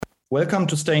Welcome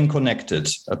to Staying Connected,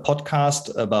 a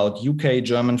podcast about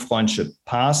UK-German friendship,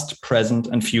 past, present,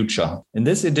 and future. In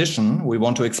this edition, we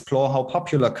want to explore how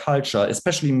popular culture,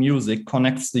 especially music,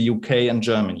 connects the UK and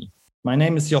Germany. My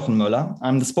name is Jochen Möller.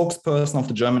 I'm the spokesperson of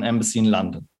the German Embassy in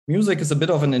London. Music is a bit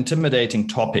of an intimidating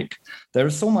topic. There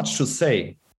is so much to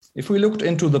say. If we looked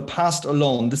into the past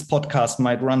alone, this podcast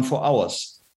might run for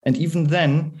hours. And even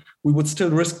then, we would still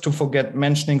risk to forget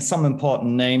mentioning some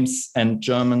important names and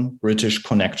German-British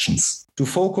connections. To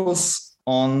focus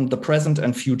on the present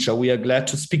and future, we are glad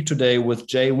to speak today with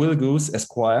Jay Wilgoose,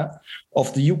 Esquire,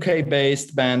 of the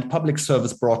UK-based band Public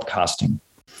Service Broadcasting.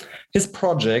 His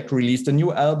project released a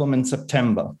new album in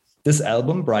September. This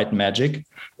album, Bright Magic,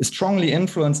 is strongly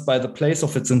influenced by the place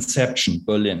of its inception,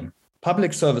 Berlin.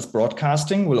 Public Service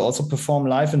Broadcasting will also perform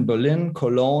live in Berlin,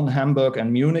 Cologne, Hamburg,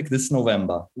 and Munich this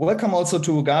November. Welcome also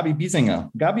to Gabi Biesinger.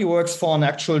 Gabi works for an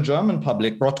actual German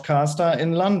public broadcaster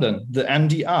in London, the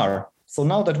NDR. So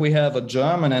now that we have a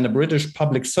German and a British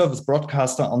public service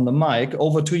broadcaster on the mic,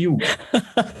 over to you.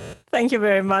 Thank you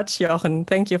very much, Jochen.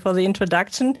 Thank you for the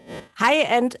introduction. Hi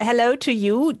and hello to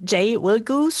you, Jay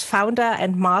Wilgoose, founder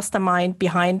and mastermind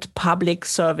behind Public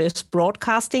Service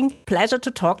Broadcasting. Pleasure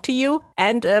to talk to you.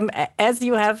 And as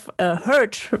you have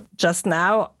heard just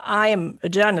now, I am a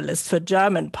journalist for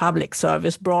German Public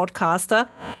Service Broadcaster.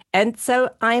 And so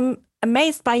I'm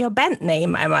amazed by your band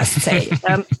name, I must say.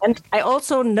 And I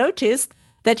also noticed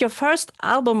that your first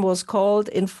album was called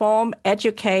Inform,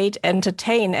 Educate,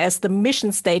 Entertain as the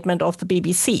mission statement of the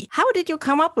BBC. How did you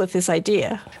come up with this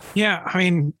idea? Yeah, I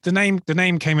mean, the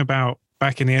name came about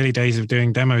back in the early days of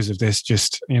doing demos of this.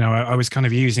 Just, I was kind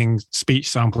of using speech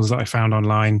samples that I found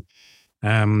online.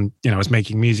 I was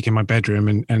making music in my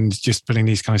bedroom and just putting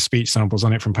these kind of speech samples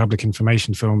on it from public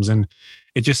information films. And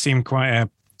it just seemed quite a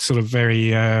sort of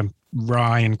very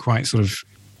wry and quite sort of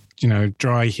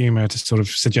dry humor to sort of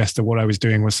suggest that what I was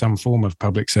doing was some form of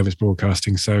public service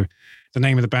broadcasting. So the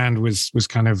name of the band was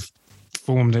kind of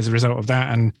formed as a result of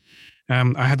that. And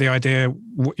I had the idea,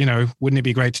 wouldn't it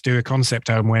be great to do a concept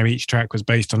album where each track was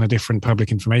based on a different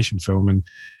public information film?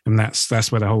 And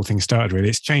that's where the whole thing started, really.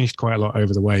 It's changed quite a lot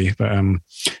over the way. But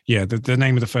the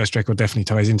name of the first record definitely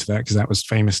ties into that, because that was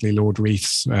famously Lord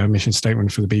Reith's mission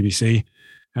statement for the BBC.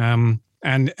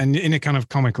 And in a kind of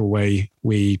comical way,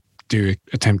 we do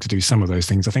attempt to do some of those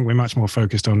things. I think we're much more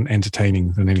focused on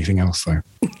entertaining than anything else, though.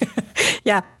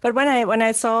 Yeah, but when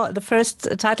I saw the first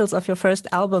titles of your first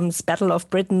albums, Battle of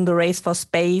Britain, The Race for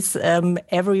Space,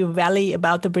 Every Valley,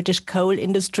 about the British coal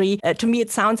industry, to me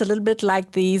it sounds a little bit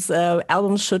like these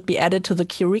albums should be added to the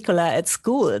curricula at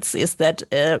schools. Is that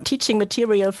teaching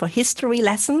material for history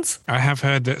lessons? I have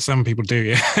heard that some people do,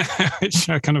 yeah. Which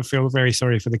I kind of feel very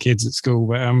sorry for the kids at school.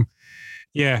 But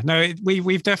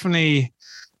we've definitely,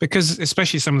 because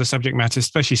especially some of the subject matter,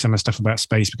 especially some of the stuff about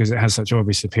space, because it has such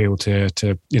obvious appeal to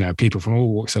people from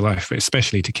all walks of life, but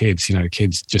especially to kids.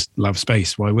 Kids just love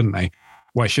space. Why wouldn't they?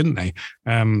 Why shouldn't they?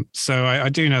 So I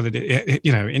do know that it,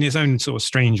 in its own sort of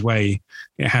strange way,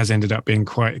 it has ended up being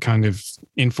quite kind of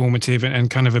informative and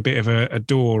kind of a bit of a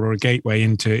door or a gateway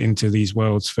into these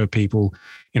worlds for people,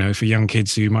 for young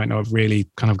kids who might not have really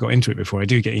kind of got into it before. I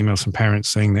do get emails from parents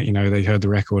saying that, they heard the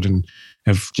record and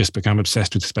have just become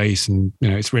obsessed with space. And,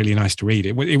 it's really nice to read.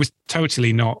 It was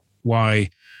totally not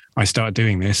why I started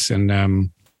doing this.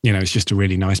 And, it's just a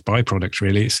really nice byproduct,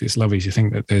 really. It's lovely to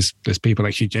think that there's people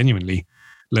actually genuinely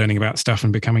learning about stuff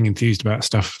and becoming enthused about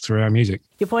stuff through our music.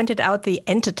 You pointed out the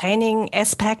entertaining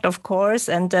aspect, of course.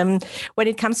 And when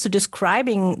it comes to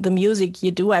describing the music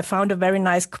you do, I found a very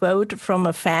nice quote from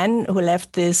a fan who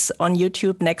left this on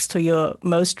YouTube next to your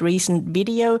most recent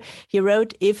video. He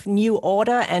wrote, "If New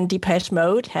Order and Depeche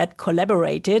Mode had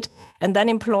collaborated and then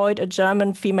employed a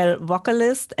German female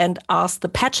vocalist and asked the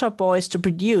Pet Shop Boys to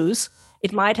produce,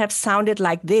 it might have sounded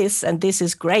like this, and this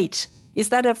is great." Is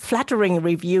that a flattering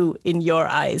review in your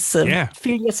eyes? Yeah.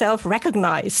 Feel yourself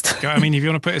recognized? I mean, if you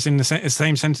want to put us in the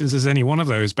same sentence as any one of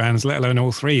those bands, let alone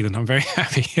all three, then I'm very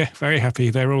happy. Yeah, very happy.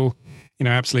 They're all,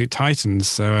 absolute titans.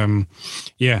 So,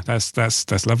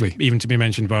 that's lovely. Even to be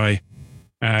mentioned by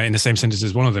in the same sentence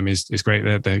as one of them is great.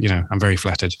 I'm very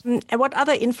flattered. And what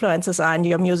other influences are in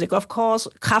your music? Of course,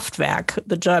 Kraftwerk,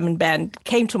 the German band,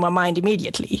 came to my mind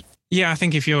immediately. Yeah, I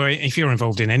think if you're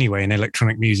involved in any way in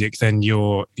electronic music, then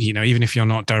you're, even if you're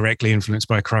not directly influenced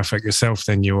by Kraftwerk yourself,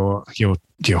 then you're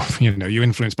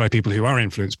influenced by people who are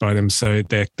influenced by them. So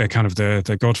they're kind of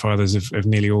the godfathers of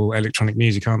nearly all electronic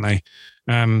music, aren't they?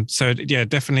 So yeah,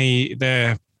 definitely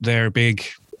they're a big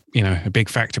a big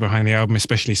factor behind the album,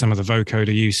 especially some of the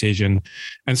vocoder usage and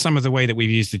some of the way that we've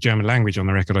used the German language on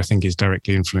the record. I think is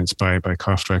directly influenced by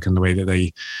Kraftwerk and the way that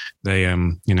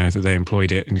they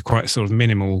employed it in quite sort of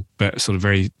minimal but sort of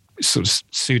very sort of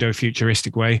pseudo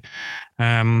futuristic way.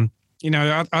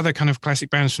 Other kind of classic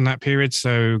bands from that period.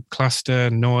 So Cluster,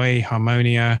 Neu,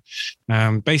 Harmonia,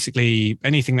 basically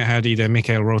anything that had either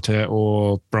Michael Rother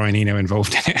or Brian Eno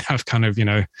involved in it. I've kind of,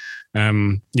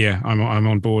 I'm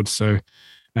on board. So,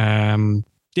 a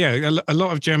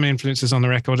lot of German influences on the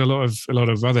record, a lot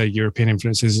of other European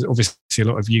influences, obviously a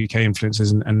lot of UK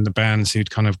influences, and the bands who'd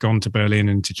kind of gone to Berlin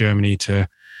and to Germany to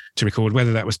record,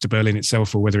 whether that was to Berlin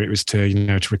itself or whether it was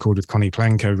to record with Conny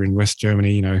Plank over in West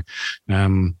Germany.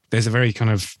 There's a very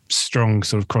kind of strong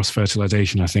sort of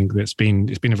cross-fertilization, I think, it's been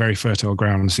a very fertile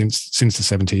ground since the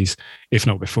 70s, if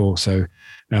not before. So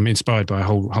inspired by a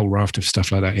whole raft of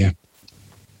stuff like that, yeah.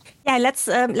 Yeah,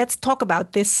 let's talk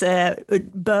about this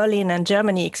Berlin and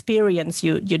Germany experience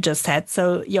you just had.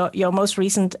 So your most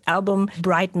recent album,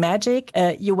 Bright Magic,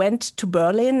 you went to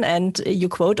Berlin and you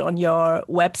quote on your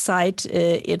website,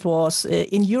 it was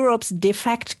in Europe's de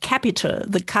facto capital,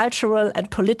 the cultural and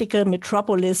political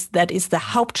metropolis that is the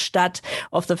Hauptstadt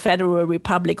of the Federal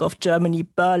Republic of Germany,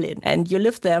 Berlin. And you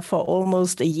lived there for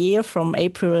almost a year, from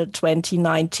April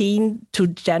 2019 to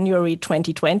January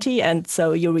 2020. And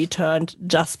so you returned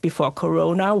just before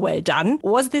Corona. Well done.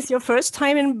 Was this your first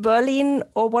time in Berlin,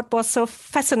 or what was so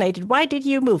fascinating? Why did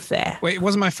you move there? Well, it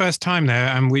wasn't my first time there,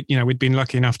 and we'd been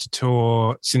lucky enough to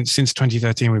tour since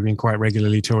 2013. We've been quite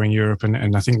regularly touring Europe,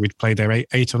 and I think we'd played there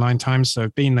eight or nine times. So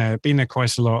been there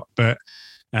quite a lot, but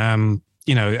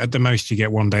at the most you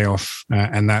get one day off,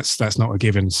 and that's not a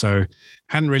given. So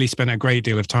hadn't really spent a great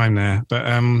deal of time there. But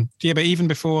but even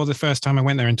before the first time I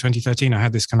went there in 2013, I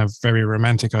had this kind of very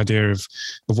romantic idea of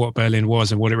what Berlin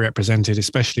was and what it represented,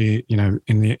 especially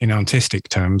in artistic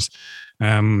terms.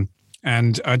 And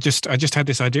I just had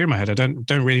this idea in my head. I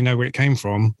don't really know where it came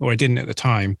from, or I didn't at the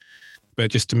time.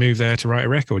 But just to move there to write a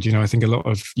record, I think a lot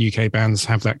of UK bands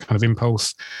have that kind of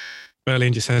impulse.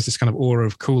 Berlin just has this kind of aura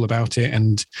of cool about it,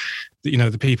 and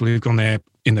the people who've gone there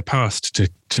in the past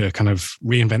to kind of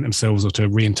reinvent themselves or to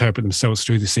reinterpret themselves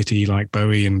through the city, like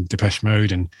Bowie and Depeche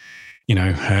Mode, and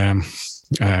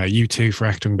U2 for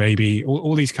Achtung Baby,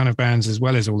 all these kind of bands, as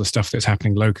well as all the stuff that's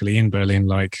happening locally in Berlin,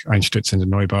 like Einstürzende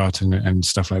Neubart and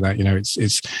stuff like that.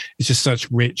 It's just such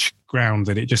rich ground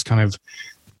that it just kind of,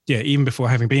 even before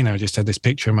having been there, I just had this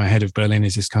picture in my head of Berlin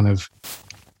as this kind of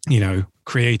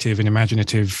creative and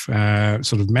imaginative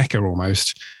sort of mecca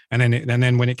almost. And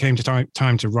then when it came to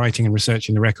time to writing and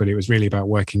researching the record, it was really about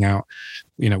working out,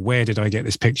 where did I get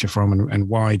this picture from, and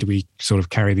why do we sort of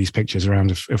carry these pictures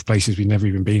around of places we've never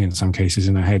even been in some cases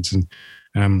in our heads, and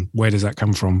where does that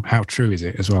come from? How true is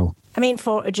it as well? I mean,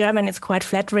 for a German, it's quite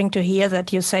flattering to hear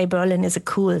that you say Berlin is a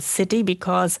cool city,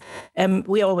 because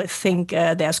we always think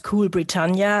there's cool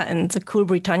Britannia, and the cool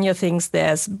Britannia thinks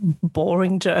there's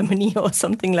boring Germany or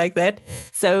something like that.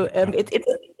 So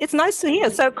it's nice to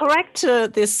hear. So correct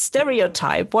this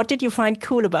stereotype. What did you find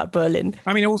cool about Berlin?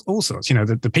 I mean, all sorts.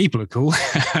 The people are cool.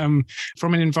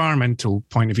 From an environmental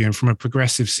point of view and from a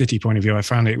progressive city point of view, I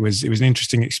found it was an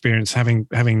interesting experience. Having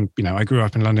I grew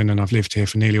up in London and I've lived here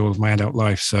for nearly all of my adult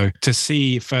life. So to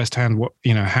see firsthand what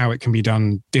how it can be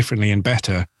done differently and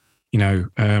better,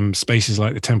 spaces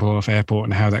like the Tempelhof Airport,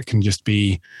 and how that can just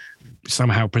be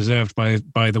somehow preserved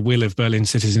by the will of Berlin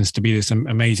citizens to be this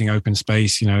amazing open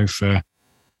space,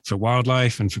 for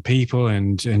wildlife and for people,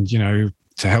 and to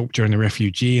help during the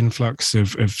refugee influx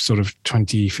of sort of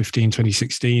 2015,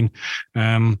 2016.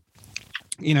 How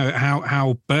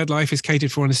bird life is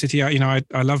catered for in the city. I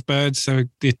love birds, so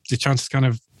the chance to kind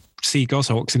of see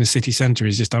goshawks in a city centre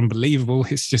is just unbelievable.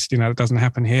 It's just, it doesn't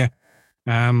happen here.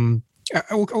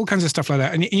 All kinds of stuff like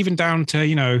that. And even down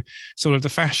to, sort of the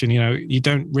fashion, you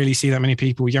don't really see that many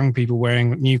young people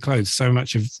wearing new clothes. So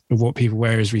much of what people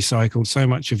wear is recycled. So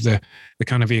much of the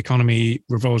kind of the economy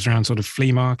revolves around sort of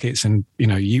flea markets and,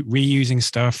 reusing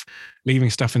stuff, leaving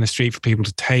stuff in the street for people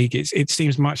to take. It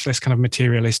seems much less kind of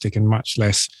materialistic and much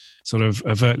less sort of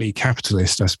overtly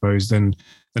capitalist, I suppose, than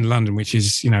London, which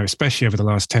is, especially over the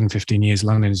last 10, 15 years,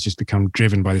 London has just become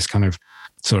driven by this kind of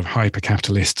sort of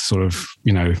hyper-capitalist sort of,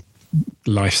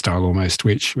 lifestyle almost,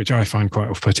 which I find quite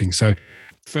off-putting. So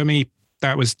for me,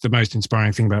 that was the most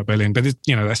inspiring thing about Berlin. But,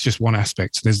 that's just one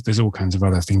aspect. There's all kinds of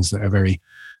other things that are very,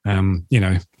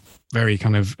 very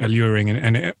kind of alluring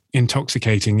and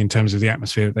intoxicating in terms of the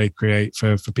atmosphere that they create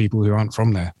for people who aren't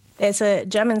from there. There's a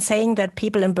German saying that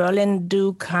people in Berlin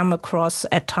do come across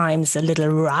at times a little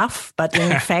rough, but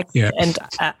in fact, and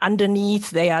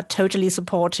underneath, they are totally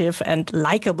supportive and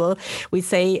likable. We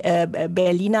say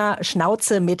Berliner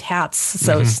Schnauze mit Herz,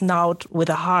 so snout with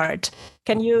a heart.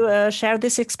 Can you share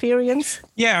this experience?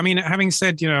 Yeah, I mean, having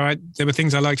said, there were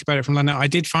things I liked about it from London. I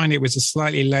did find it was a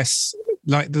slightly less,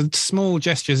 like the small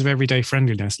gestures of everyday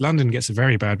friendliness. London gets a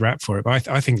very bad rap for it, but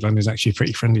I think London is actually a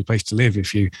pretty friendly place to live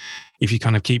if you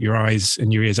kind of keep your eyes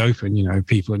and your ears open.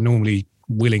 People are normally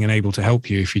willing and able to help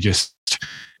you if you just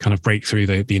kind of break through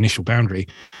the initial boundary.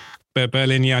 But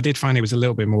Berlin, I did find it was a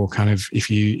little bit more kind of, if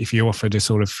you offered a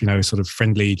sort of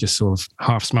friendly, just sort of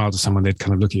half smile to someone, they'd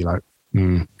kind of look at you like,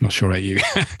 not sure about you,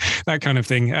 that kind of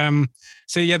thing.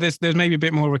 So yeah, there's maybe a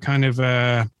bit more of a kind of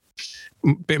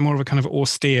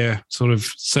austere sort of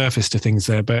surface to things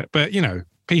there, but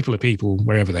people are people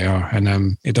wherever they are,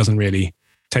 and it doesn't really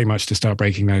take much to start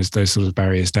breaking those sort of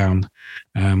barriers down.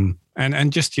 And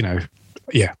just I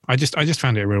just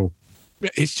found it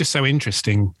it's just so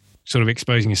interesting, sort of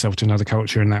exposing yourself to another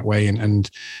culture in that way, and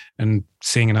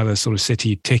seeing another sort of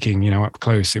city ticking, up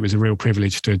close. It was a real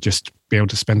privilege to just be able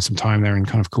to spend some time there and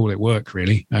kind of call it work,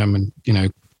 really, and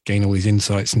gain all these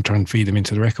insights and try and feed them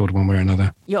into the record one way or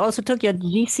another. You also took your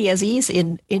GCSEs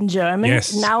in German.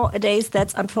 Yes. Nowadays,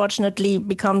 that's unfortunately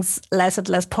becomes less and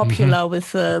less popular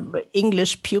with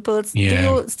English pupils. Yeah. Do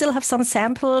you still have some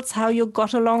samples how you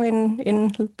got along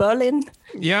in Berlin?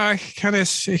 Ja, ich kann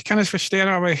es verstehen,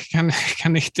 aber ich kann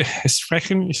nicht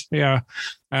sprechen. Ich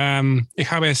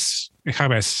habe es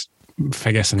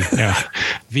vergessen. Ja,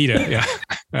 wieder. Ja.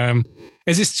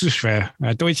 Es ist zu schwer.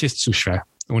 Deutsch ist zu schwer.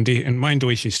 Und mein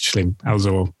Deutsch ist schlimm.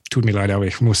 Also tut mir leid, aber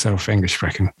ich muss auf Englisch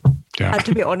sprechen. Yeah.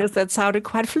 To be honest, that sounded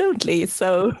quite fluently.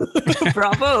 So,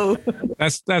 bravo.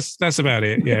 That's about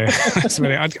it. Yeah, that's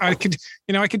about it. I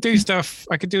could do stuff.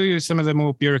 I could do some of the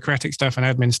more bureaucratic stuff and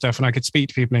admin stuff, and I could speak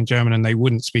to people in German, and they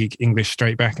wouldn't speak English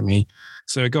straight back at me.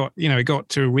 So it got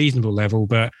to a reasonable level,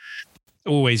 but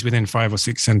always within 5 or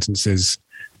 6 sentences,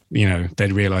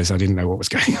 they'd realize I didn't know what was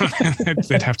going on.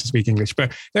 They'd have to speak English.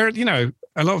 But there are,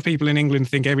 a lot of people in England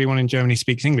think everyone in Germany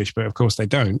speaks English, but of course they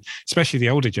don't, especially the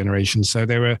older generation. So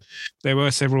there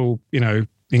were several, kind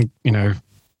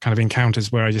of encounters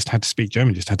where I just had to speak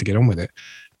German, just had to get on with it.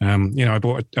 I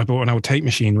bought an old tape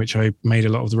machine, which I made a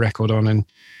lot of the record on, and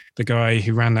the guy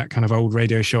who ran that kind of old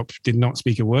radio shop did not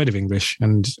speak a word of English,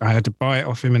 and I had to buy it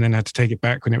off him and then had to take it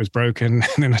back when it was broken,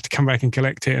 and then had to come back and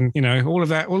collect it, and all of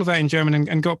that in German,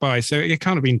 and got by. So it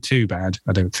can't have been too bad,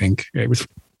 I don't think. It was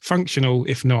functional,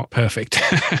 if not perfect.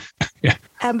 Yeah.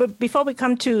 But before we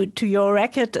come to your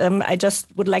record, I just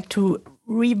would like to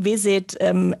revisit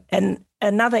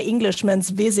another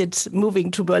Englishman's visit moving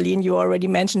to Berlin. You already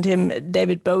mentioned him,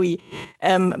 David Bowie.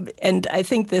 And I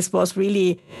think this was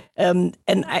really an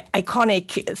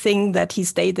iconic thing that he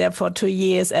stayed there for 2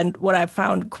 years. And what I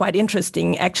found quite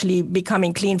interesting, actually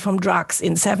becoming clean from drugs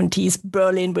in 70s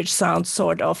Berlin, which sounds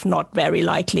sort of not very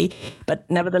likely. But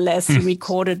nevertheless, he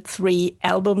recorded 3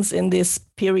 albums in this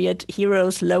period,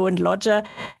 Heroes, Low and Lodger.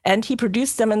 And he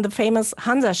produced them in the famous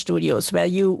Hansa Studios, where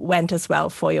you went as well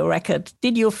for your record.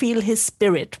 Did you feel his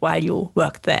spirit while you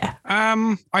worked there?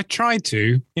 I tried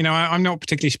to. I'm not a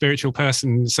particularly spiritual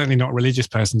person, certainly not a religious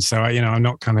person. So, I'm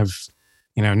not kind of,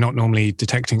 not normally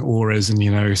detecting auras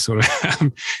and, sort of,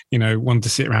 want to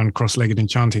sit around cross-legged and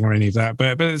chanting or any of that. But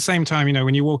at the same time,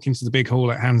 when you walk into the big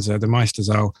hall at Hansa, the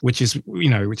Meistersaal, which is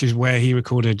where he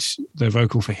recorded the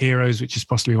vocal for Heroes, which is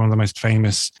possibly one of the most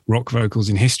famous rock vocals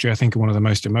in history. I think one of the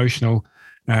most emotional.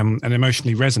 And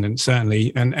emotionally resonant,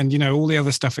 certainly. And all the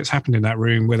other stuff that's happened in that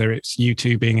room, whether it's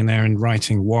U2 being in there and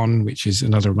writing One, which is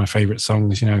another of my favorite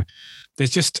songs, there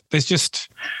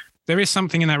is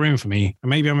something in that room for me. And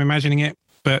maybe I'm imagining it,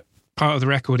 but part of the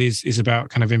record is about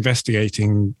kind of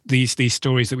investigating these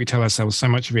stories that we tell ourselves. So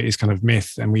much of it is kind of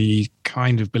myth, and we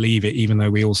kind of believe it, even though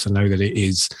we also know that it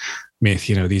is myth.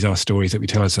 These are stories that we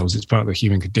tell ourselves. It's part of the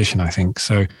human condition, I think.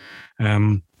 So,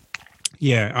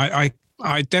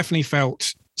 I definitely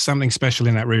felt something special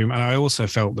in that room. And I also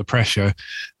felt the pressure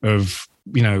of,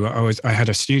 I had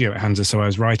a studio at Hansa, so I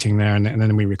was writing there and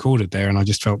then we recorded there. And I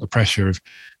just felt the pressure of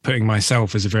putting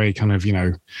myself as a very kind of,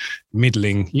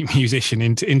 middling musician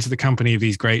into the company of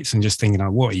these greats and just thinking,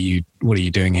 what are you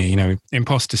doing here?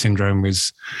 Imposter syndrome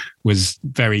was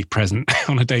very present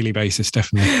on a daily basis,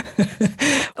 definitely.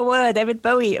 Well, David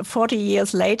Bowie, 40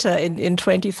 years later in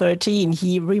 2013,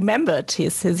 he remembered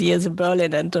his years in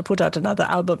Berlin and put out another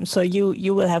album. So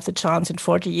you will have the chance in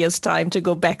 40 years' time to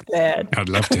go back there. I'd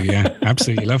love to, yeah.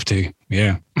 Absolutely love to,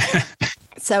 yeah.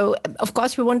 So, of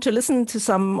course, we want to listen to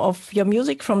some of your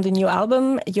music from the new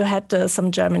album. You had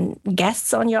some German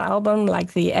guests on your album,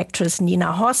 like the actress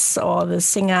Nina Hoss or the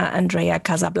singer Andrea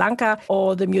Casablanca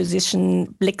or the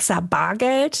musician Blixa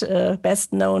Bargeld,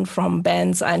 best known from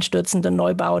bands Einstürzende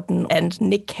Neubauten and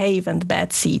Nick Cave and the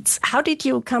Bad Seeds. How did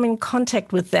you come in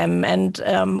contact with them, and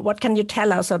what can you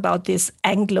tell us about this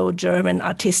Anglo-German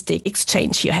artistic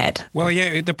exchange you had? Well,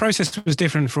 yeah, the process was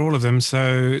different for all of them.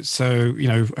 So you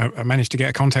know, I managed to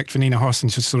get a contact for Nina Hoss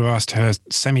and just sort of asked her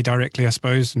semi-directly, I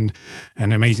suppose, and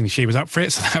amazingly she was up for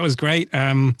it, so that was great.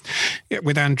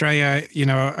 With Andrea, you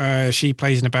know, she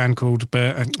plays in a band called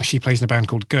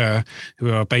Gör,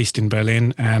 who are based in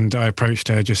Berlin, and I approached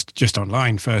her just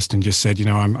online first and just said, you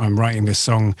know, I'm writing this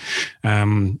song,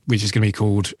 which is going to be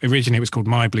called, originally it was called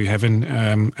My Blue Heaven,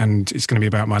 and it's going to be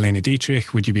about Marlene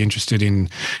Dietrich. Would you be interested in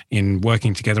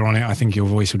working together on it? I think your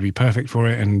voice would be perfect for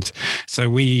it. And so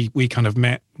we kind of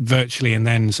met virtually and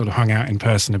then sort of hung out in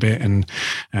person a bit and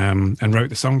wrote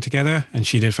the song together, and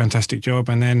she did a fantastic job.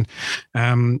 And then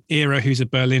Ira, who's a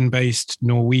Berlin-based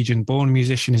Norwegian-born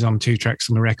musician, is on 2 tracks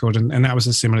on the record, and that was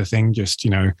a similar thing, just, you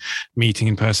know, meeting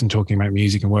in person, talking about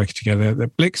music and working together. The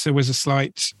Blixa was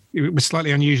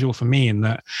slightly unusual for me in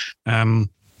that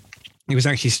it was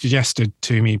actually suggested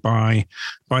to me by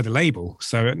the label.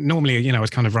 So normally, you know,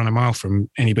 I'd kind of run a mile from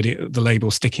anybody at the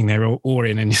label sticking their oar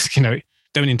in and just, you know,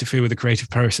 don't interfere with the creative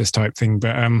process type thing.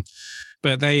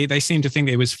 But they seemed to think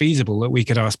it was feasible that we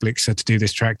could ask Blixa to do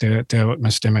this track, Der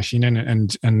Rhythmus der Maschinen,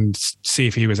 and see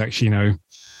if he was actually, you know,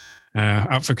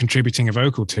 up for contributing a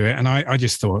vocal to it. And I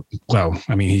just thought, well,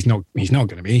 I mean, he's not going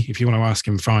to be. If you want to ask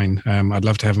him, fine. I'd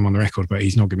love to have him on the record, but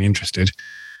he's not going to be interested.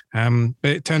 But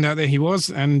it turned out that he was,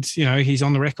 and, you know, he's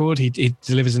on the record. He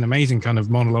delivers an amazing kind of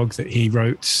monologue that he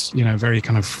wrote, you know, very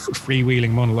kind of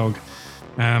freewheeling monologue,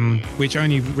 which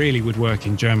only really would work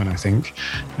in German, I think.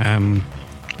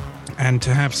 And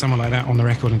to have someone like that on the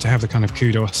record and to have the kind of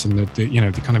kudos and the you know,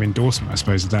 the kind of endorsement, I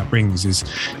suppose, that brings is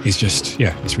just,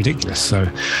 yeah, it's ridiculous. So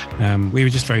we were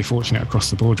just very fortunate across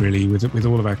the board, really, with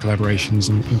all of our collaborations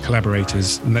and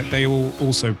collaborators, and that they all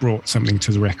also brought something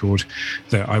to the record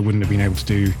that I wouldn't have been able to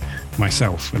do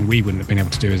myself, and we wouldn't have been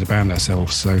able to do as a band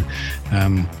ourselves. So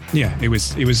yeah, it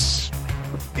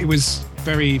was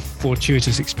very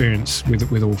fortuitous experience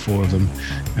with all 4 of them,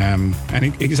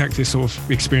 and exactly the sort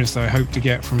of experience that I hope to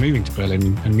get from moving to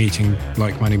Berlin and meeting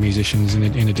like-minded musicians in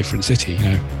a different city, you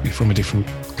know, from a different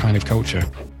kind of culture.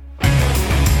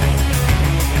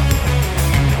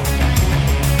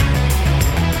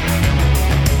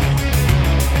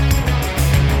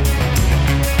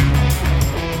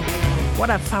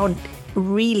 What I found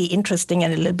really interesting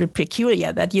and a little bit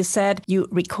peculiar that you said you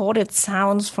recorded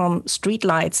sounds from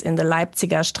streetlights in the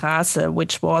Leipziger Straße,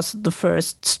 which was the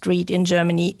first street in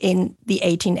Germany in the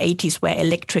 1880s where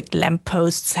electric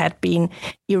lampposts had been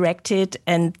erected,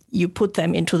 and you put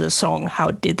them into the song.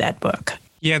 How did that work?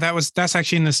 Yeah, that's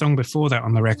actually in the song before that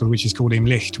on the record, which is called Im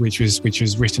Licht, which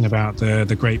was written about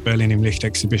the Great Berlin Im Licht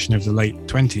exhibition of the late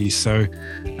 20s. So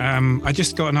I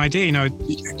just got an idea, you know,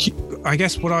 I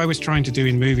guess what I was trying to do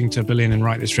in moving to Berlin and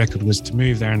write this record was to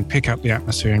move there and pick up the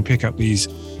atmosphere and pick up these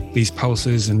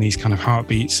pulses and these kind of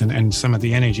heartbeats and some of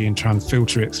the energy and try and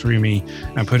filter it through me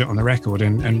and put it on the record.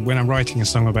 And when I'm writing a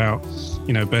song about,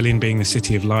 you know, Berlin being the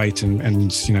city of light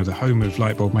and you know, the home of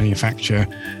light bulb manufacture,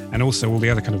 and also all the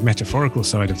other kind of metaphorical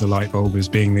side of the light bulb as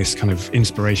being this kind of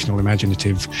inspirational,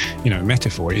 imaginative, you know,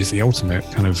 metaphor, is the ultimate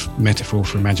kind of metaphor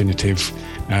for imaginative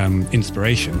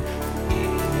inspiration.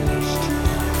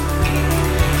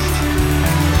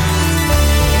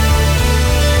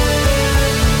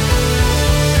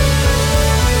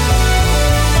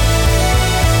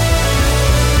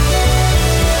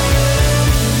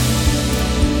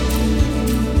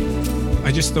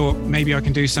 I just thought maybe I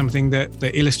can do something that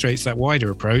illustrates that wider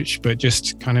approach, but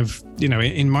just kind of, you know,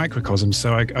 in microcosms.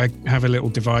 So I have a little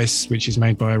device which is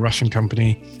made by a Russian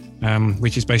company,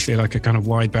 which is basically like a kind of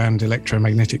wideband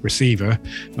electromagnetic receiver.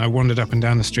 And I wandered up and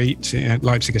down the street at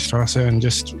Leipziger Straße and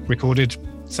just recorded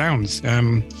sounds,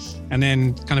 and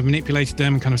then kind of manipulated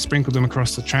them, kind of sprinkled them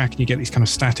across the track, and you get these kind of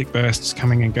static bursts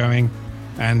coming and going,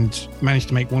 and managed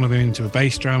to make one of them into a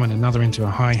bass drum and another into a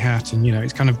hi-hat, and, you know,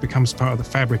 it kind of becomes part of the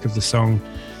fabric of the song.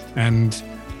 And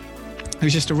it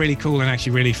was just a really cool and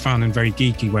actually really fun and very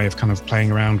geeky way of kind of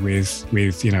playing around with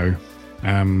you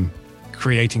know,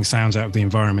 creating sounds out of the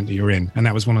environment that you're in. And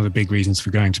that was one of the big reasons for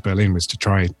going to Berlin, was to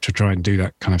try and do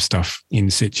that kind of stuff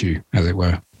in situ, as it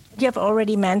were. You have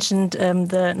already mentioned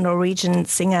the Norwegian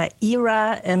singer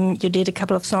Ira, you did a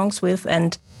couple of songs with,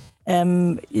 and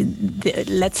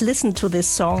let's listen to this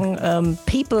song,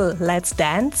 People Let's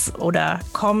Dance, oder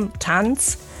Komm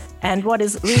Tanz. And what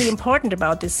is really important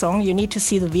about this song, you need to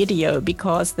see the video,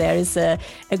 because there is a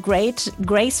great,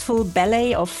 graceful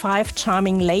ballet of 5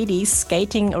 charming ladies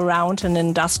skating around an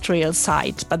industrial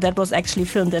site. But that was actually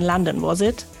filmed in London, was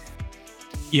it?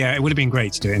 Yeah, it would have been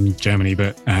great to do it in Germany,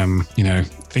 but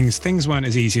things weren't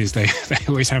as easy as they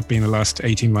always have been the last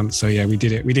 18 months. So yeah, we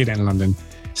did it in London,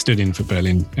 stood in for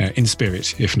Berlin in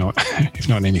spirit, if not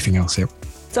in anything else. Yeah.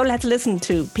 So let's listen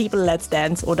to People Let's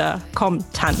Dance oder Komm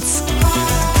Tanz.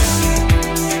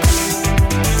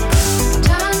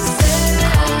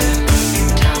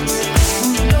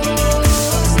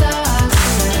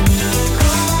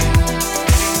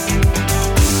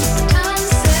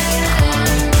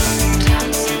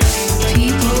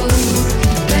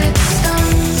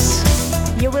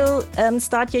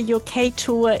 Start your UK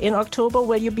tour in October.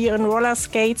 Will you be on roller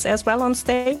skates as well on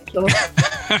stage? No,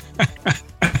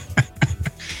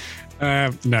 I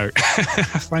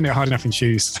find it hard enough in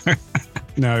shoes.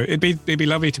 No, it'd be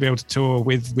lovely to be able to tour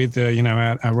with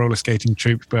our roller skating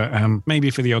troupe, but maybe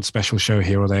for the odd special show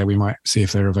here or there, we might see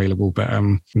if they're available. But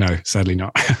no, sadly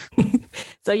not.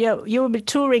 So you will be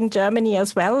touring Germany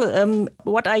as well.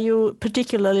 What are you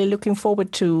particularly looking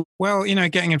forward to? Well,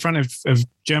 getting in front of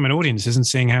German audiences and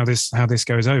seeing how this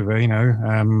goes over.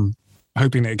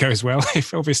 Hoping that it goes well.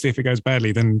 If it goes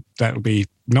badly, then that'll be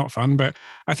not fun. But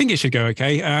I think it should go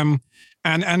okay.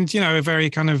 And a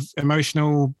very kind of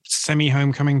emotional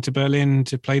semi-homecoming to Berlin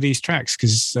to play these tracks,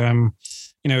 because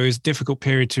it was a difficult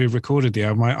period to have recorded the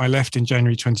album. I left in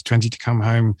January 2020 to come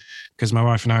home because my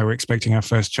wife and I were expecting our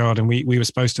first child, and we were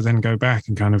supposed to then go back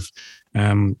and kind of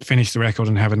finish the record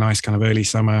and have a nice kind of early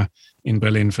summer in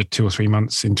Berlin for 2 or 3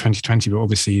 months in 2020, but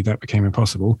obviously that became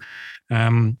impossible.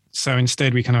 So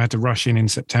instead we kind of had to rush in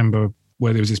September,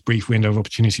 where there was this brief window of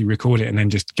opportunity to record it and then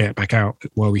just get back out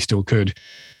while we still could.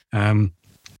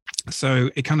 So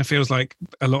it kind of feels like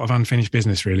a lot of unfinished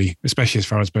business, really, especially as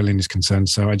far as Berlin is concerned.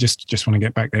 So I just want to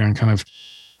get back there and kind of,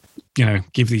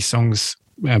 give these songs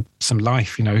some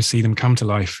life, see them come to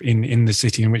life in the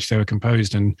city in which they were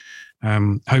composed. And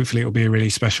hopefully it'll be a really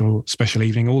special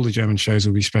evening. All the German shows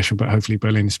will be special, but hopefully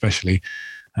Berlin especially.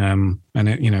 And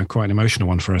it, quite an emotional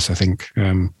one for us, I think.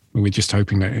 We're just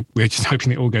hoping that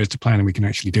it all goes to plan and we can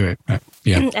actually do it.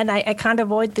 Yeah. And I can't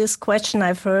avoid this question.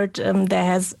 I've heard there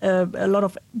has been a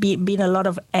lot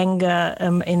of anger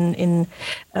in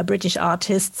British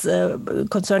artists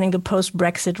concerning the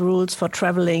post-Brexit rules for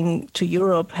traveling to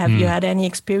Europe. Have you had any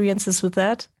experiences with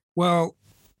that? Well,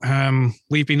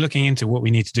 we've been looking into what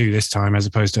we need to do this time, as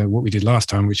opposed to what we did last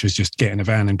time, which was just get in a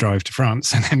van and drive to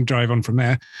France and then drive on from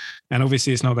there. And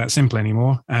obviously it's not that simple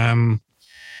anymore.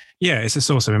 It's a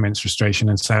source of immense frustration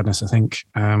and sadness, I think,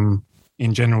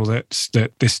 in general,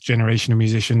 that this generation of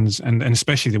musicians, and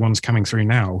especially the ones coming through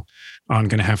now, aren't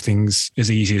going to have things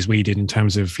as easy as we did in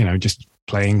terms of, just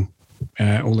playing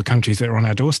all the countries that are on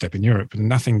our doorstep in Europe. And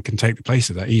nothing can take the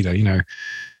place of that either.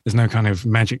 There's no kind of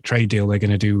magic trade deal they're going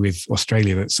to do with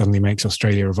Australia that suddenly makes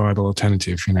Australia a viable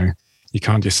alternative. You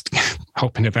can't just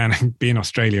hop in a van and be in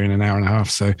Australia in an hour and a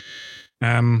half. So,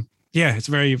 it's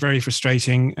very, very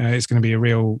frustrating. It's going to be a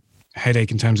real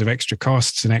headache in terms of extra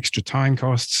costs and extra time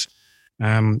costs,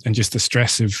 and just the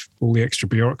stress of all the extra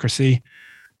bureaucracy.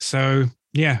 So,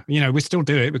 we still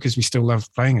do it because we still love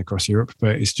playing across Europe,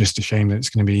 but it's just a shame that it's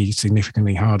going to be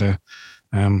significantly harder.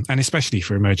 And especially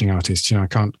for emerging artists, I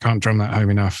can't drum that home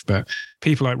enough. But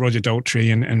people like Roger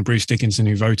Daltrey and Bruce Dickinson,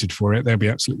 who voted for it, they'll be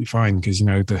absolutely fine because,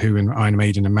 The Who and Iron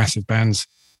Maiden are massive bands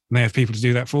and they have people to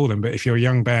do that for them. But if you're a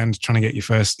young band trying to get your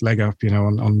first leg up,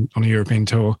 on a European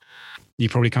tour, you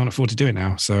probably can't afford to do it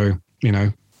now. So,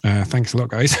 thanks a lot,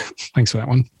 guys. Thanks for that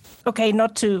one. Okay,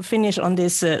 not to finish on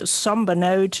this somber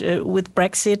note with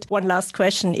Brexit, one last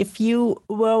question. If you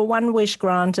were one wish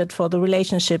granted for the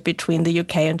relationship between the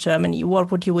UK and Germany,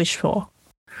 what would you wish for?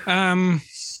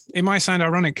 It might sound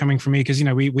ironic coming from me because,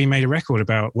 we made a record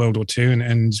about World War II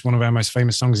and one of our most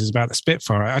famous songs is about the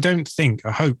Spitfire. I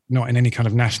hope not in any kind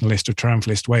of nationalist or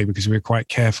triumphalist way, because we were quite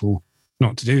careful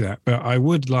not to do that. But I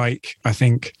would like, I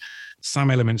think,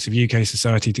 some elements of UK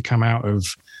society to come out of,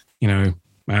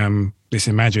 this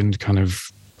imagined kind of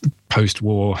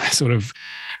post-war sort of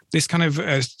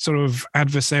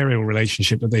adversarial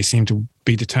relationship that they seem to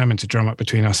be determined to drum up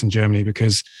between us and Germany,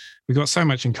 because we've got so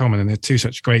much in common and they're two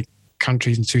such great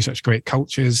countries and two such great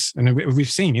cultures. And we've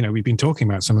seen, we've been talking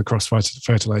about some of the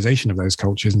cross-fertilization of those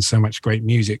cultures and so much great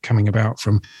music coming about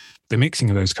from the mixing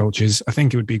of those cultures. I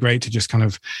think it would be great to just kind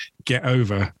of get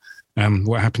over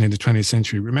what happened in the 20th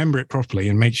century, remember it properly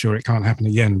and make sure it can't happen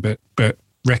again, but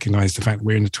recognize the fact that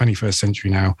we're in the 21st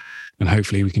century now, and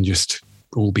hopefully we can just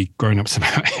all be grown-ups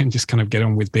about it and just kind of get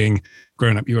on with being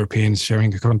grown-up Europeans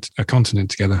sharing a continent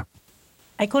together.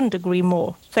 I couldn't agree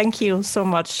more. Thank you so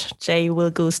much, Jay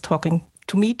Wilgoose, talking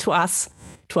to me, to us,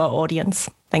 to our audience.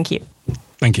 Thank you.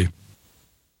 Thank you.